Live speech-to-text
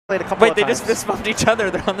played a couple Wait, of they times. just fist bumped each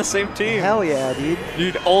other. They're on the same team. Hell yeah, dude.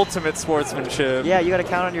 Dude, ultimate sportsmanship. Yeah, you got to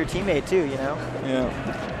count on your teammate too, you know?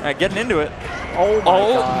 Yeah. All right, getting into it. Oh my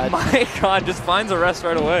god. My god, just finds a rest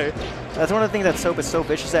right away. That's one of the things that Soap is so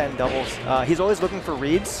vicious at in doubles. He's always looking for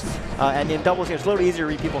reads, and in doubles, it's a little easier to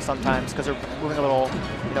read people sometimes because they're moving a little,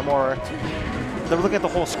 more. They're looking at the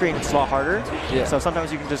whole screen. It's a lot harder. Yeah. So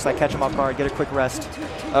sometimes you can just like catch them off guard, get a quick rest.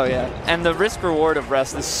 Oh yeah. And the risk reward of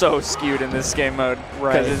rest is so skewed in this game mode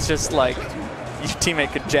because it's just like your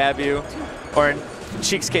teammate could jab you, or in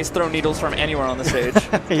Cheek's case, throw needles from anywhere on the stage.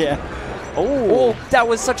 Yeah. Oh, that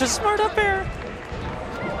was such a smart up air.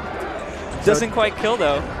 Doesn't quite kill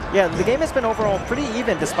though. Yeah, the game has been overall pretty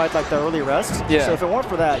even despite like the early rest. Yeah. So if it weren't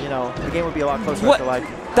for that, the game would be a lot closer. I feel like.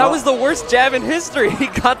 That was the worst jab in history. He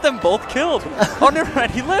got them both killed. Oh, never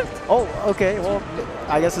mind. He lived. Oh, okay. Well,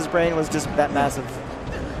 I guess his brain was just that massive.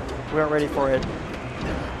 We weren't ready for it.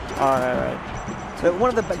 All right. But one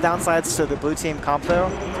of the downsides to the blue team comp, though,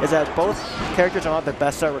 is that both characters are not the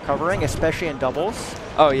best at recovering, especially in doubles.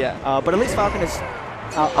 Oh, yeah. But at least Falcon is...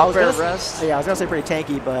 rest. Yeah, I was going to say pretty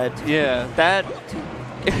tanky, but... Yeah, that...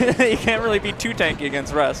 you can't really be too tanky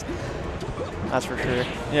against rest. That's for sure.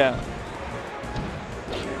 Yeah.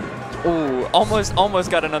 Ooh, almost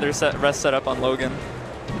got another rest set up on Logan.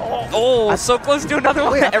 Oh, so close to another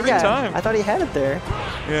one every time. I thought he had it there.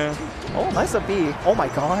 Yeah. Oh, nice up B. Oh my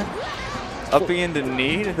god. Up B into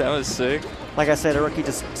knee? That was sick. Like I said, a rookie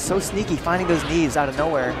just so sneaky, finding those knees out of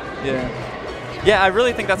nowhere. Yeah. Yeah, I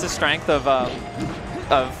really think that's a strength of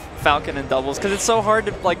Falcon in doubles, because it's so hard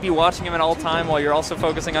to be watching him at all time while you're also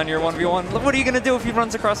focusing on your 1v1. Look, what are you going to do if he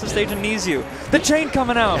runs across the stage and knees you? The chain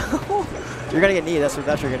coming out. You're going to get kneed. That's what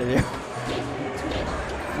you're going to do.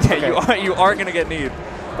 Yeah, okay. you are going to get kneed.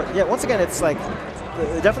 But yeah, once again, it's like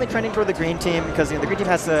definitely trending toward the green team because the green team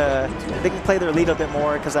has to, they can play their lead a bit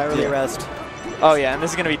more because that early rest. Oh yeah, and this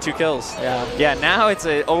is going to be 2 kills. Yeah. Yeah, now it's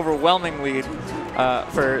an overwhelming lead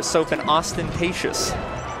for Soap and Austintacious.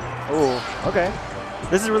 Oh, okay.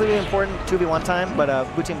 This is really important 2v1 time, but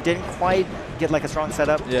blue team didn't quite get like a strong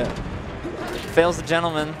setup. Yeah. Fails the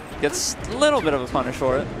gentleman, gets a little bit of a punish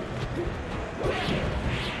for it.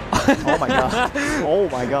 Oh my god. Oh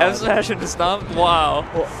my god. F smash into stomp. Wow.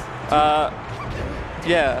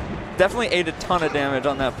 Yeah, definitely ate a ton of damage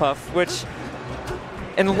on that puff, which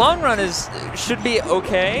in the long run should be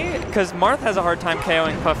okay, because Marth has a hard time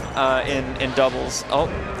KOing Puff in doubles. Oh,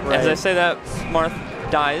 as I say that, Marth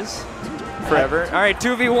dies forever. All right,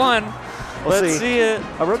 2v1. Let's see it.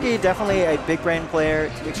 A rookie, definitely a big brain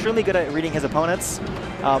player, extremely good at reading his opponents,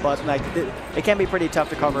 but like it can be pretty tough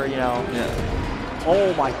to cover, Yeah.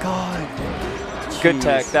 Oh my god. Good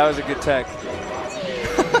tech. That was a good tech.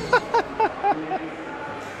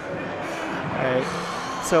 Alright.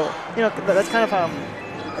 So, that's kind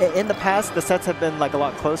of in the past the sets have been like a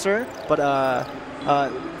lot closer, but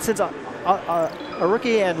since a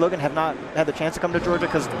rookie and Logan have not had the chance to come to Georgia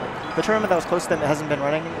because the tournament that was close to them hasn't been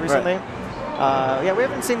running recently. Right. Yeah, we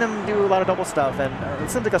haven't seen them do a lot of double stuff, and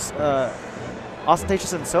it seems like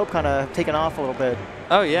Austintacious and Soap kind of taken off a little bit.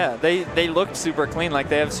 Oh yeah, they looked super clean, like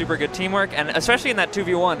they have super good teamwork, and especially in that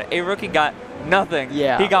 2v1, a rookie got nothing.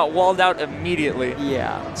 Yeah. He got walled out immediately.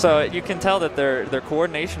 Yeah. So you can tell that their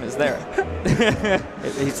coordination is there.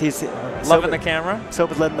 he's loving the camera.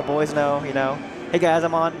 Soap is letting the boys know, hey guys,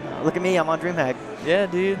 look at me, I'm on Dreamhack. Yeah,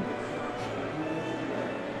 dude.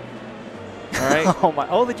 All right.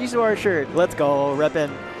 Oh, the G2R shirt. Let's go,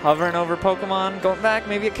 reppin'. Hovering over Pokemon, going back,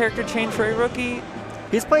 maybe a character change for a rookie.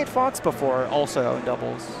 He's played Fox before, also in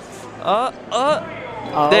doubles.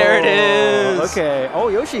 There it is. Okay. Oh,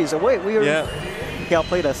 Yoshi's. Wait, he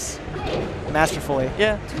outplayed us masterfully.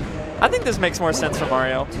 Yeah. I think this makes more sense for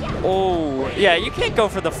Mario. Oh, yeah, you can't go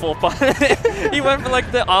for the full punish. You went for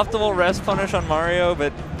like the optimal rest punish on Mario,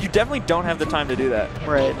 but you definitely don't have the time to do that.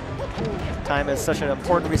 Right. Time is such an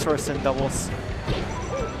important resource in doubles.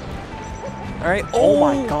 All right. Oh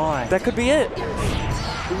my god. That could be it.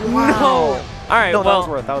 Wow. No. All right. No, well,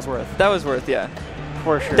 that was worth. That was worth, yeah.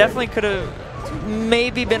 For sure. Definitely could have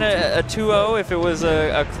maybe been a 2-0 if it was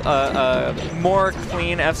a more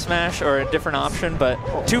clean F smash or a different option, but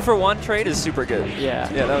 2-for-1 trade is super good. Yeah.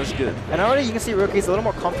 Yeah, that was good. And already you can see Rookie's a little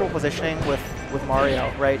more comfortable positioning with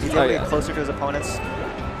Mario, right? He's able to get closer to his opponents,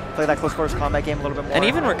 play that close quarters combat game a little bit more. And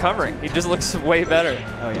even recovering, he just looks way better.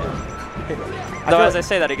 Oh yeah. Though as I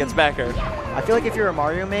say that, he gets back air. I feel like if you're a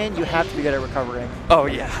Mario main, you have to be good at recovering. Oh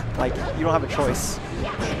yeah. Like, you don't have a choice.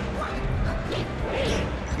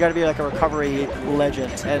 You gotta be like a recovery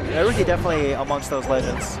legend, and Rookie definitely amongst those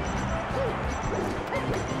legends.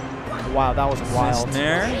 Wow, that was wild.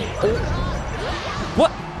 Snare.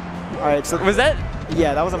 What? All right, so was that?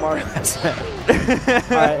 Yeah, that was a Mario accident.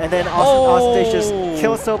 All right, and then Austintacious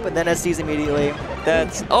kills Soap and then SDs immediately.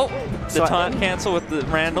 That's the taunt cancel with the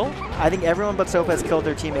Randall. I think everyone but Soap has killed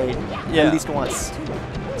their teammate at least once.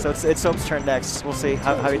 So it's Soap's turn next. We'll see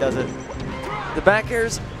how he does it. The back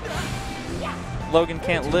airs. Logan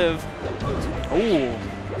can't live. Ooh,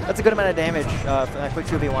 that's a good amount of damage for that quick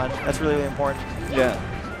 2v1. That's really, really important. Yeah.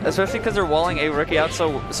 Especially because they're walling a rookie out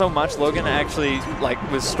so much. Logan actually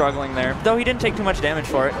was struggling there, though he didn't take too much damage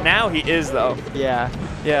for it. Now he is though. Yeah.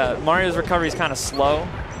 Yeah. Mario's recovery is kind of slow.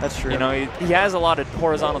 That's true. You know, he has a lot of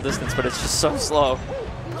horizontal distance, but it's just so slow.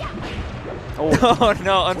 Oh,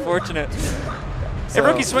 no, unfortunate. So,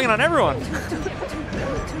 rookie's swinging on everyone.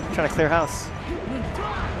 Trying to clear house.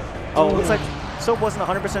 Oh, looks like Soap wasn't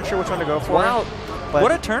 100% sure which one to go for. Wow. But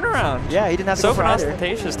what a turnaround. Yeah, he didn't have to go for either. Soap and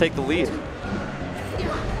Austintacious take the lead.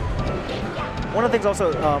 One of the things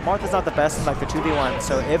also, Martha's not the best in like the 2v1,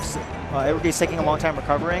 so if everybody's taking a long time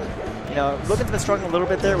recovering, you know, Logan's been struggling a little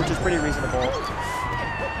bit there, which is pretty reasonable.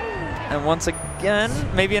 And once again,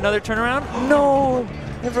 maybe another turnaround? No!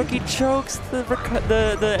 The rookie chokes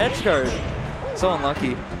the edge guard. So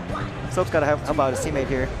unlucky. Soap's got to help out his teammate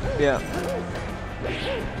here. Yeah.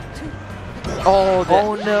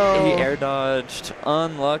 Oh no! He air dodged.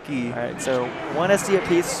 Unlucky. All right, so one SD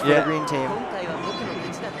apiece for the green team.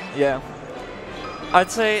 Yeah. I'd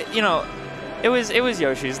say, you know, it was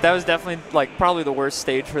Yoshi's. That was definitely probably the worst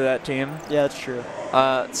stage for that team. Yeah, that's true.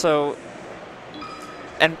 So,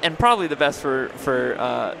 and probably the best for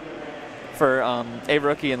a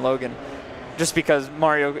rookie and Logan, just because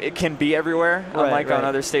Mario can be everywhere, unlike on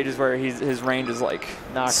other stages where his range is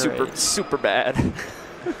not super bad.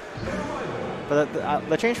 But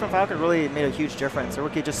the change from Falcon really made a huge difference. The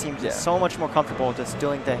rookie just seems so much more comfortable just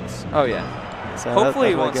doing things. Oh yeah. So hopefully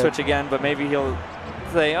he won't switch again, but maybe he'll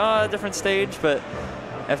say, a different stage, but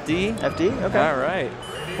FD? FD? Okay. All right.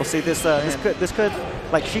 We'll see. This could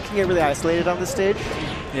Sheik can get really isolated on this stage.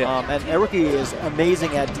 Yeah. And Eruki is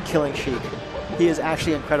amazing at killing Sheik. He is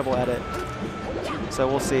actually incredible at it. So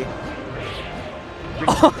we'll see.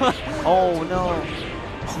 Oh no.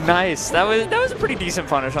 Nice. That was a pretty decent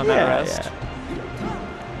punish on that rest. Yeah.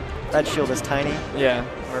 That shield is tiny. Yeah.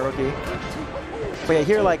 For a rookie. But yeah,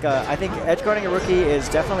 here I think edge guarding a rookie is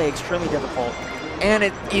definitely extremely difficult. And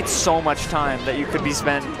it eats so much time that you could be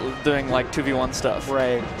spent doing 2v1 stuff.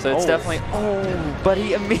 Right. So it's definitely but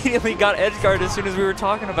he immediately got edge guard as soon as we were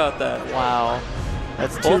talking about that. Wow.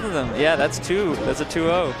 That's both of them. Yeah, that's two. That's a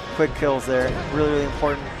 2-0. Quick kills there. Really, really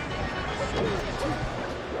important.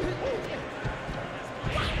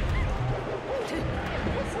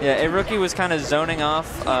 Yeah, a rookie was kind of zoning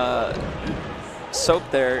off Soap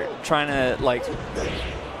there, trying to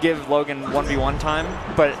give Logan 1v1 time,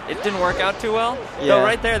 but it didn't work out too well. Yeah. Though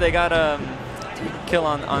right there they got a kill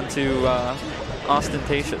onto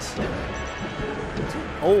Austintacious.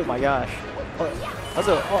 Oh my gosh.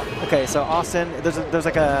 Okay, so Austin, there's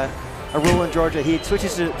a rule in Georgia. He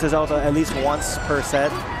switches to Zelda at least once per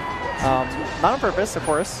set. Not on purpose, of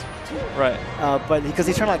course. Right. But because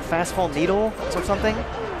he's trying to fast fall needle or something,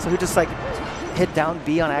 so he just hit down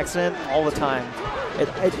B on accident all the time.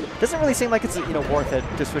 It doesn't really seem like it's worth it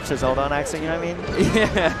to switch to Zelda on accident. You know what I mean?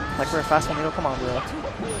 Yeah. For a fast fall needle, come on, bro.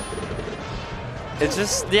 It's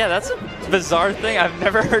just that's a bizarre thing. I've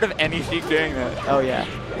never heard of any Sheik doing that. Oh yeah.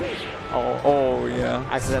 Oh yeah.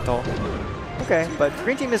 Accidental. Okay, but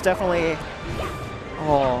green team is definitely.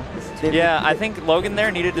 I think Logan there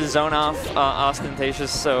needed to zone off Austintacious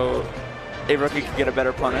so a rookie could get a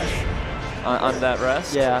better punish on that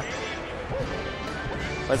rest. Yeah.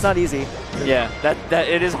 But it's not easy. Yeah, that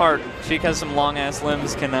it is hard. Sheik has some long ass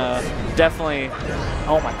limbs, can definitely.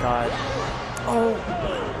 Oh my god. Oh,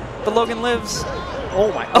 but Logan lives.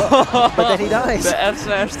 Oh my god. But then he dies. The F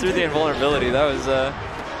smash through the invulnerability. That was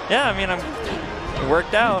yeah. I mean, it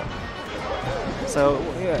worked out. So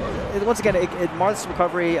once again, Marth's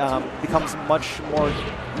recovery becomes much more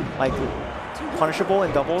punishable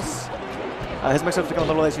in doubles. His mix-ups become a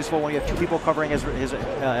little less useful when you have two people covering his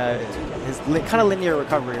kind of linear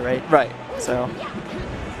recovery, right? Right. So,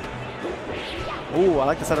 ooh, I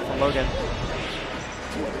like the setup from Logan.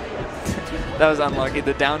 That was unlucky.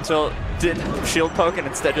 The down tilt didn't shield poke and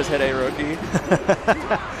instead just hit a rookie.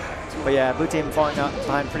 But yeah, blue team falling out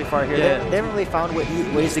behind pretty far here. Yeah. They haven't really found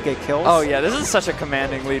ways to get kills. Oh yeah, this is such a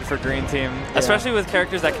commanding lead for green team, especially with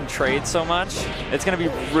characters that can trade so much. It's going to be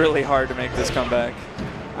really hard to make this comeback.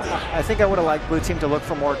 I think I would have liked blue team to look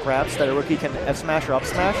for more grabs that a rookie can F smash or up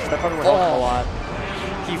smash. That probably would help a lot.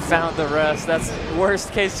 He found the rest. That's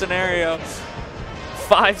worst case scenario.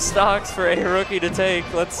 5 stocks for a rookie to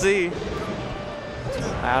take. Let's see.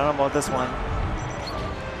 I don't know about this one.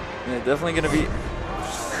 Yeah, definitely going to be.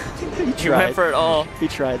 He went for it all. He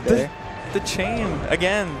tried there. The chain.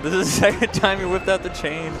 Again, this is the second time he whipped out the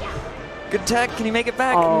chain. Good tech. Can he make it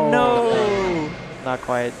back? Oh, no. Not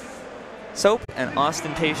quite. Soap and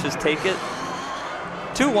Austintacious take it.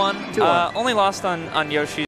 2-1. Only lost on Yoshi.